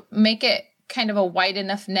needed, but make it kind of a wide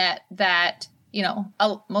enough net that,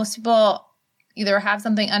 most people either have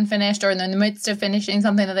something unfinished or in the midst of finishing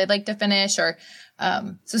something that they'd like to finish, or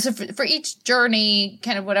so for each journey,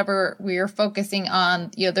 kind of whatever we are focusing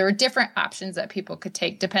on, there are different options that people could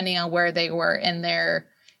take depending on where they were in their,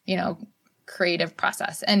 creative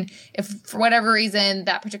process. And if for whatever reason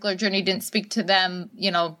that particular journey didn't speak to them,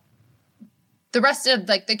 the rest of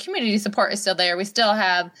the community support is still there. We still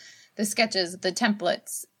have the sketches, the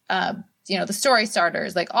templates, the story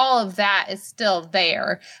starters, all of that is still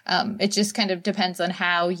there. It just kind of depends on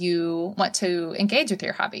how you want to engage with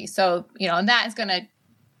your hobby. So, and that is going to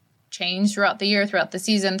change throughout the year, throughout the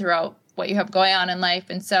season, throughout what you have going on in life.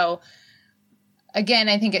 And so, again,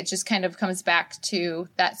 I think it just kind of comes back to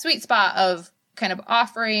that sweet spot of kind of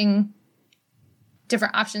offering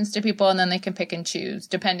different options to people, and then they can pick and choose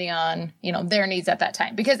depending on, their needs at that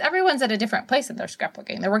time, because everyone's at a different place in their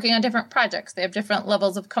scrapbooking. They're working on different projects. They have different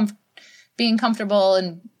levels of being comfortable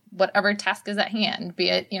in whatever task is at hand, be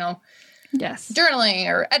it, yes, journaling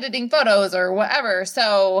or editing photos or whatever.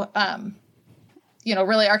 So,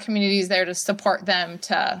 really our community is there to support them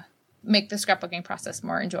to make the scrapbooking process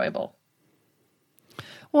more enjoyable.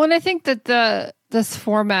 Well, and I think that this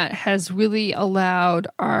format has really allowed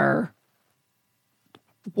our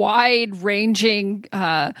wide-ranging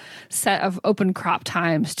set of open crop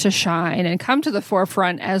times to shine and come to the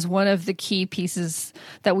forefront as one of the key pieces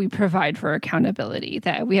that we provide for accountability.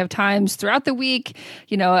 That we have times throughout the week,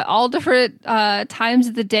 at all different times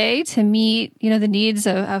of the day to meet, the needs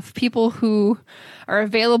of people who are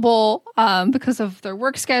available because of their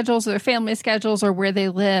work schedules or their family schedules or where they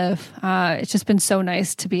live. It's just been so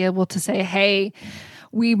nice to be able to say, hey,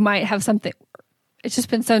 we might have something. it's just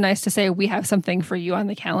been so nice to say we have something for you on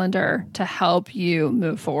the calendar to help you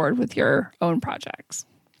move forward with your own projects.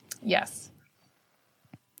 Yes.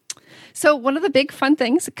 So one of the big fun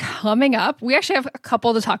things coming up, we actually have a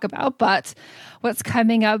couple to talk about, but what's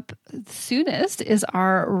coming up soonest is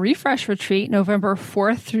our Refresh Retreat, November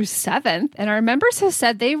 4th through 7th. And our members have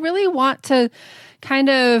said they really want to kind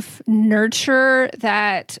of nurture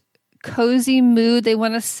that cozy mood. They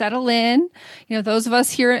want to settle in. You know, those of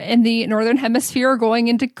us here in the Northern Hemisphere are going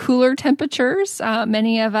into cooler temperatures,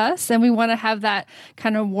 many of us, and we want to have that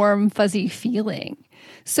kind of warm, fuzzy feeling.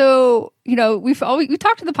 So, you know, we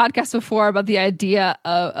talked in the podcast before about the idea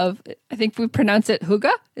of I think we pronounce it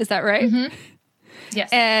hygge. Is that right? Mm-hmm. Yes.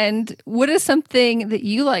 And what is something that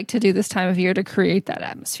you like to do this time of year to create that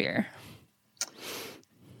atmosphere?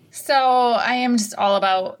 So I am just all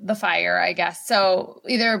about the fire, I guess. So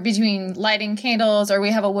either between lighting candles or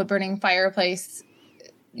we have a wood burning fireplace,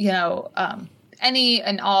 you know, any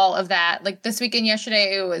and all of that. Like this weekend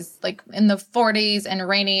yesterday, it was like in the 40s and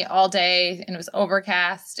rainy all day and it was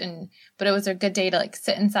overcast, but it was a good day to like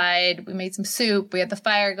sit inside. We made some soup. We had the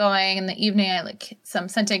fire going. In the evening, I like some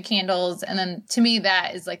scented candles. And then to me,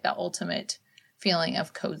 that is like the ultimate feeling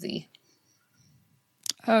of cozy.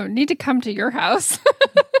 Oh, need to come to your house.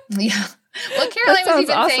 Yeah. Well, Caroline was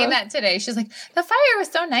even awesome. saying that today. She's like, the fire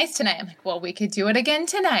was so nice tonight. I'm like, well, we could do it again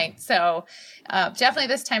tonight. So definitely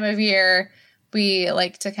this time of year, we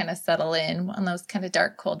like to kind of settle in on those kind of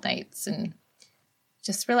dark, cold nights and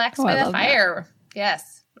just relax by the fire.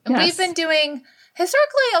 Yes. And we've been doing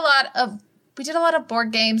historically we did a lot of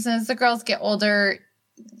board games. And as the girls get older,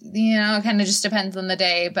 you know, it kind of just depends on the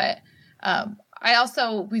day. But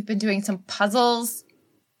we've been doing some puzzles.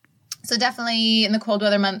 So definitely in the cold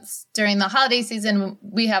weather months during the holiday season,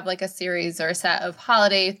 we have like a series or a set of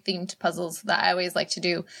holiday themed puzzles that I always like to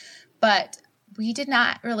do. But we did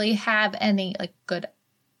not really have any like good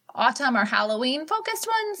autumn or Halloween focused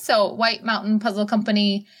ones. So White Mountain Puzzle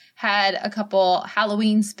Company had a couple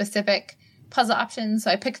Halloween specific puzzle options. So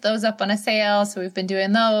I picked those up on a sale. So we've been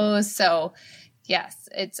doing those. So yes,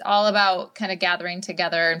 it's all about kind of gathering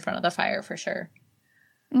together in front of the fire for sure.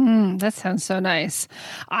 That sounds so nice.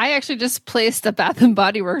 I actually just placed a Bath and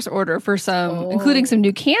Body Works order for including some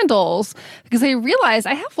new candles, because I realized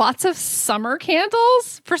I have lots of summer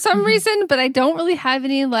candles for some reason, but I don't really have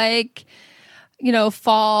any like, you know,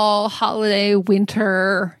 fall, holiday,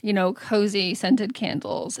 winter, you know, cozy scented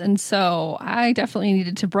candles. And so I definitely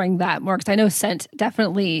needed to bring that more, because I know scent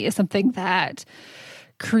definitely is something that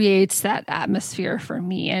creates that atmosphere for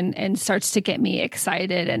me and starts to get me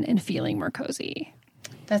excited and feeling more cozy.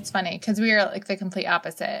 That's funny because we are like the complete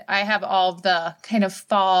opposite. I have all of the kind of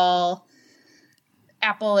fall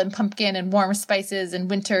apple and pumpkin and warm spices and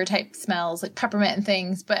winter type smells like peppermint and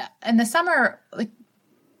things. But in the summer, like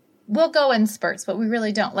we'll go in spurts, but we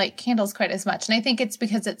really don't like candles quite as much. And I think it's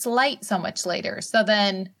because it's light so much later. So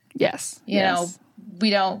then, you know,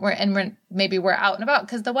 we're out and about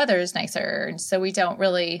because the weather is nicer. And so we don't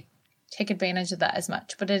really take advantage of that as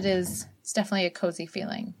much, but it's definitely a cozy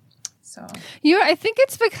feeling. So, I think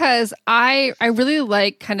it's because I really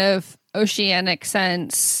like kind of oceanic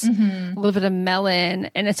scents, a little bit of melon.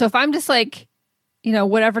 And so if I'm just like, you know,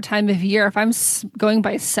 whatever time of year, if I'm going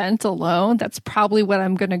by scent alone, that's probably what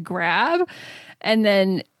I'm going to grab. And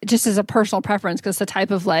then just as a personal preference, because the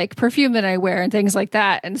type of like perfume that I wear and things like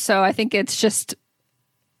that. And so I think it's just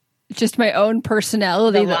my own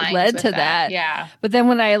personality that led to that. Yeah. But then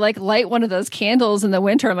when I like light one of those candles in the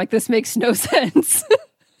winter, I'm like, this makes no sense.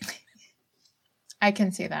 I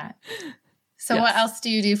can see that. So what else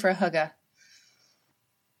do you do for hygge?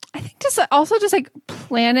 I think just like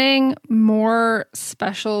planning more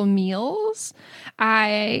special meals.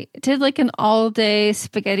 I did like an all-day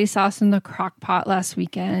spaghetti sauce in the crock pot last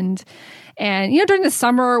weekend. And, you know, during the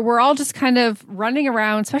summer, we're all just kind of running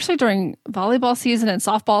around, especially during volleyball season and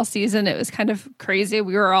softball season. It was kind of crazy.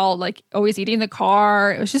 We were all like always eating in the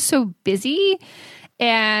car. It was just so busy.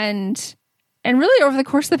 And really over the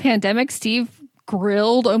course of the pandemic, Steve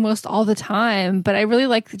grilled almost all the time, but I really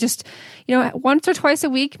like just, you know, once or twice a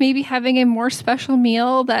week, maybe having a more special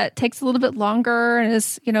meal that takes a little bit longer and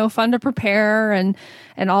is, you know, fun to prepare and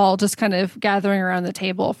all just kind of gathering around the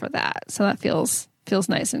table for that. So that feels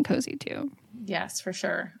nice and cozy too. Yes, for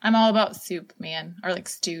sure. I'm all about soup, man, or like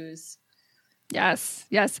stews. Yes.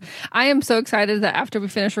 I am so excited that after we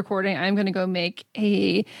finish recording, I'm going to go make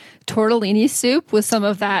a tortellini soup with some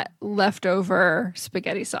of that leftover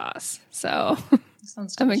spaghetti sauce. So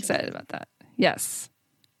I'm excited about that. Yes.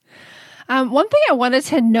 One thing I wanted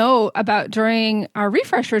to know about during our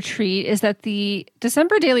refresh retreat is that the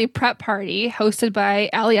December Daily Prep Party, hosted by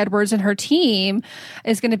Allie Edwards and her team,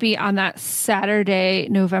 is going to be on that Saturday,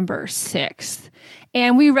 November 6th.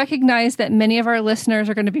 And we recognize that many of our listeners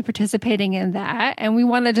are going to be participating in that. And we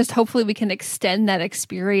want to just hopefully we can extend that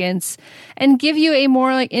experience and give you a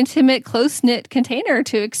more like intimate, close-knit container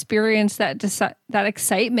to experience that that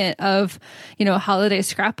excitement of, holiday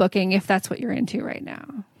scrapbooking if that's what you're into right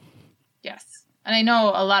now. Yes. And I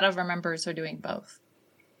know a lot of our members are doing both.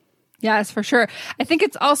 Yes, for sure. I think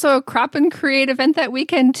it's also a Crop and Create event that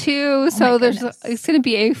weekend too. So it's going to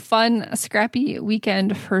be a fun, scrappy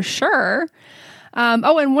weekend for sure. And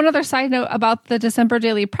one other side note about the December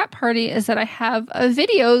Daily Prep Party is that I have a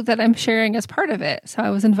video that I'm sharing as part of it. So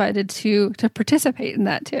I was invited to participate in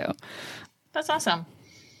that too. That's awesome.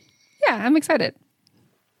 Yeah, I'm excited.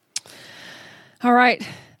 All right.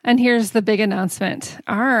 And here's the big announcement.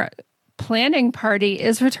 Our planning party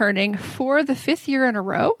is returning for the 5th year in a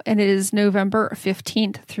row, and it is November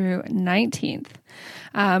 15th through 19th.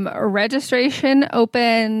 Registration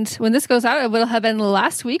opened when this goes out. It will have been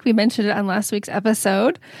last week. We mentioned it on last week's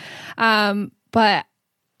episode. But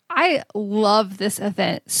I love this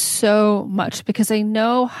event so much because I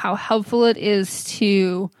know how helpful it is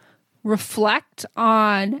to reflect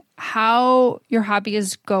on how your hobby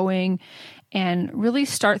is going and really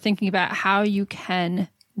start thinking about how you can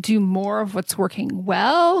do more of what's working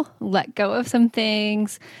well, let go of some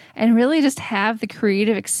things, and really just have the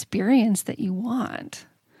creative experience that you want.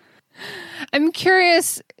 I'm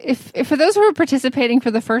curious if for those who are participating for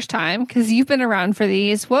the first time, because you've been around for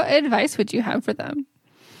these, what advice would you have for them?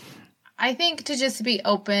 I think to just be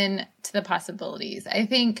open to the possibilities. I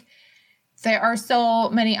think there are so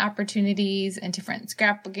many opportunities and different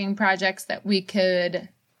scrapbooking projects that we could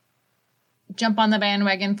jump on the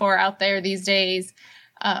bandwagon for out there these days.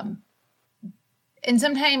 And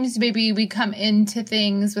sometimes maybe we come into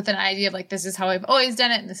things with an idea of like, this is how I've always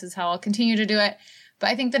done it and this is how I'll continue to do it. But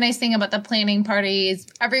I think the nice thing about the planning party is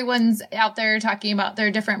everyone's out there talking about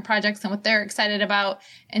their different projects and what they're excited about.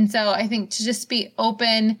 And so I think to just be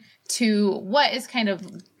open to what is kind of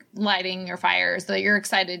lighting your fire so that you're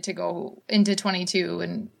excited to go into 2022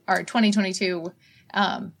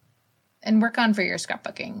 and work on for your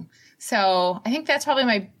scrapbooking. So I think that's probably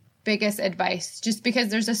my biggest advice, just because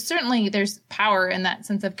there's power in that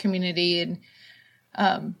sense of community,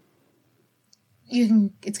 and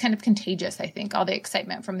it's kind of contagious, I think, all the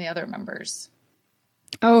excitement from the other members.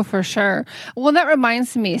 Oh, for sure. Well, that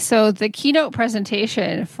reminds me. So the keynote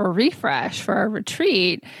presentation for Refresh for our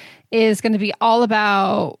retreat is going to be all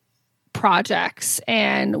about projects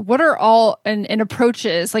and what are all and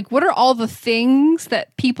approaches, like what are all the things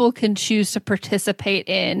that people can choose to participate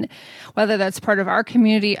in, whether that's part of our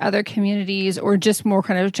community, other communities, or just more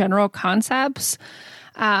kind of general concepts,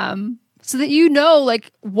 so that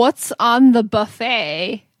like what's on the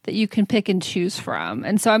buffet that you can pick and choose from.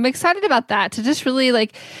 And so I'm excited about that, to just really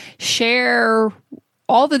like share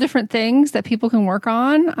all the different things that people can work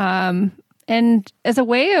on, and as a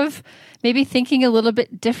way of maybe thinking a little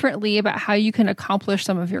bit differently about how you can accomplish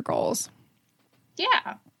some of your goals.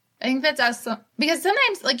 Yeah, I think that's awesome, because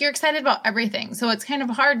sometimes like you're excited about everything. So it's kind of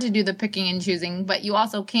hard to do the picking and choosing, but you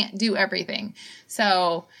also can't do everything.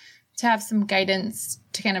 So to have some guidance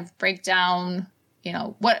to kind of break down,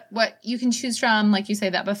 what you can choose from, like you say,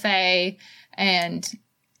 that buffet, and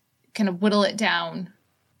kind of whittle it down,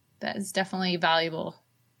 that is definitely valuable.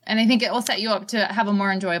 And I think it will set you up to have a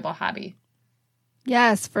more enjoyable hobby.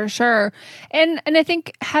 Yes, for sure. And I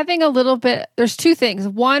think having a little bit, there's two things.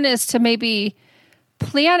 One is to maybe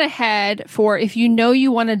plan ahead for if you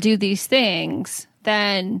want to do these things,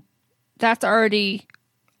 then that's already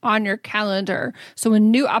on your calendar. So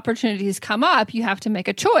when new opportunities come up, you have to make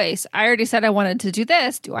a choice. I already said I wanted to do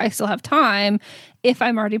this. Do I still have time if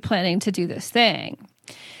I'm already planning to do this thing?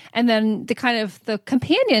 And then the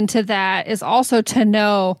companion to that is also to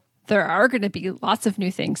know there are going to be lots of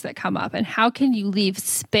new things that come up, and how can you leave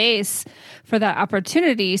space for that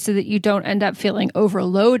opportunity so that you don't end up feeling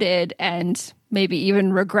overloaded and maybe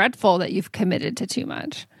even regretful that you've committed to too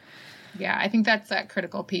much. Yeah, I think that's that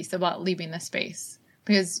critical piece about leaving the space,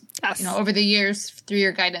 because yes. Over the years through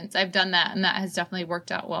your guidance, I've done that, and that has definitely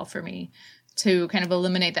worked out well for me to kind of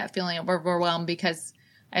eliminate that feeling of overwhelm, because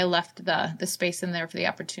I left the space in there for the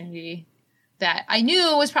opportunity that I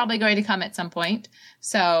knew was probably going to come at some point.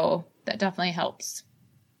 So that definitely helps.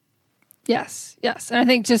 Yes. And I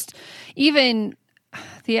think just even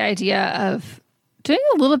the idea of doing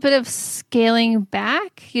a little bit of scaling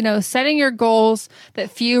back, setting your goals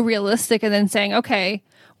that feel realistic, and then saying, okay,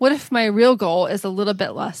 what if my real goal is a little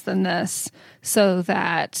bit less than this, so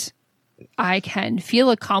that I can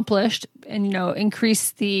feel accomplished and,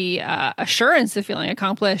 increase the assurance of feeling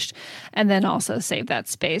accomplished, and then also save that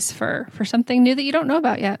space for something new that you don't know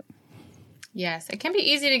about yet. Yes, it can be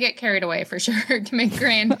easy to get carried away for sure, to make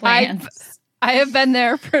grand plans. I have been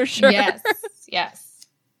there for sure. Yes.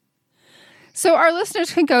 So our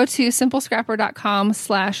listeners can go to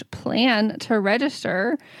simplescrapper.com/plan to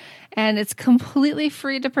register, and it's completely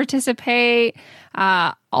free to participate.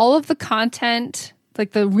 All of the content,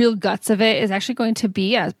 like the real guts of it, is actually going to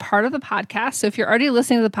be as part of the podcast. So if you're already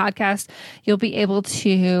listening to the podcast, you'll be able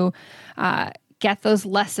to get those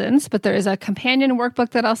lessons, but there is a companion workbook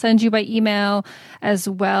that I'll send you by email, as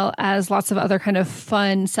well as lots of other kind of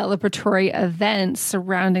fun celebratory events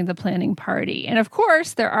surrounding the planning party. And of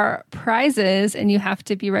course, there are prizes, and you have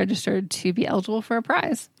to be registered to be eligible for a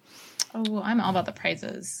prize. Oh, I'm all about the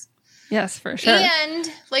prizes. Yes, for sure.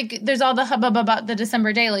 And there's all the hubbub about the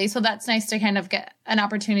December daily. So that's nice to kind of get an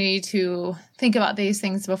opportunity to think about these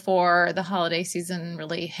things before the holiday season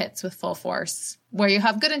really hits with full force, where you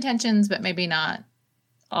have good intentions, but maybe not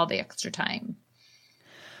all the extra time.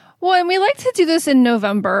 Well, and we like to do this in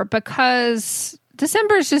November because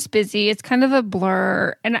December is just busy. It's kind of a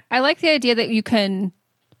blur. And I like the idea that you can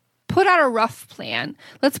put out a rough plan.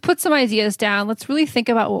 Let's put some ideas down. Let's really think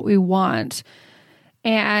about what we want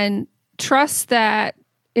and trust that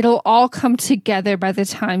it'll all come together by the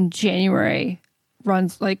time January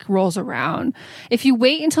rolls around. If you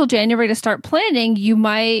wait until January to start planning, you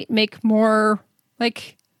might make more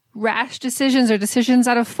rash decisions or decisions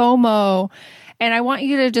out of FOMO. And I want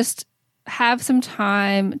you to just have some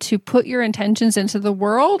time to put your intentions into the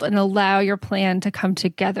world and allow your plan to come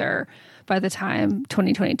together by the time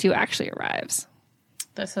 2022 actually arrives.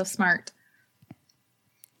 That's so smart.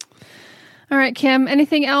 All right, Kim,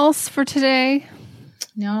 anything else for today?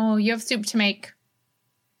 No, you have soup to make.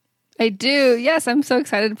 I do. Yes, I'm so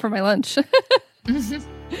excited for my lunch.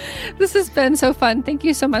 This has been so fun. Thank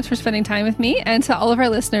you so much for spending time with me. And to all of our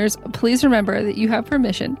listeners, please remember that you have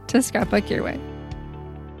permission to scrapbook your way.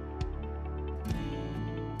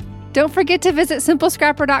 Don't forget to visit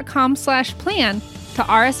simplescrapper.com/plan to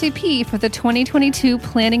RSVP for the 2022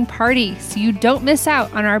 planning party so you don't miss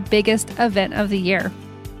out on our biggest event of the year.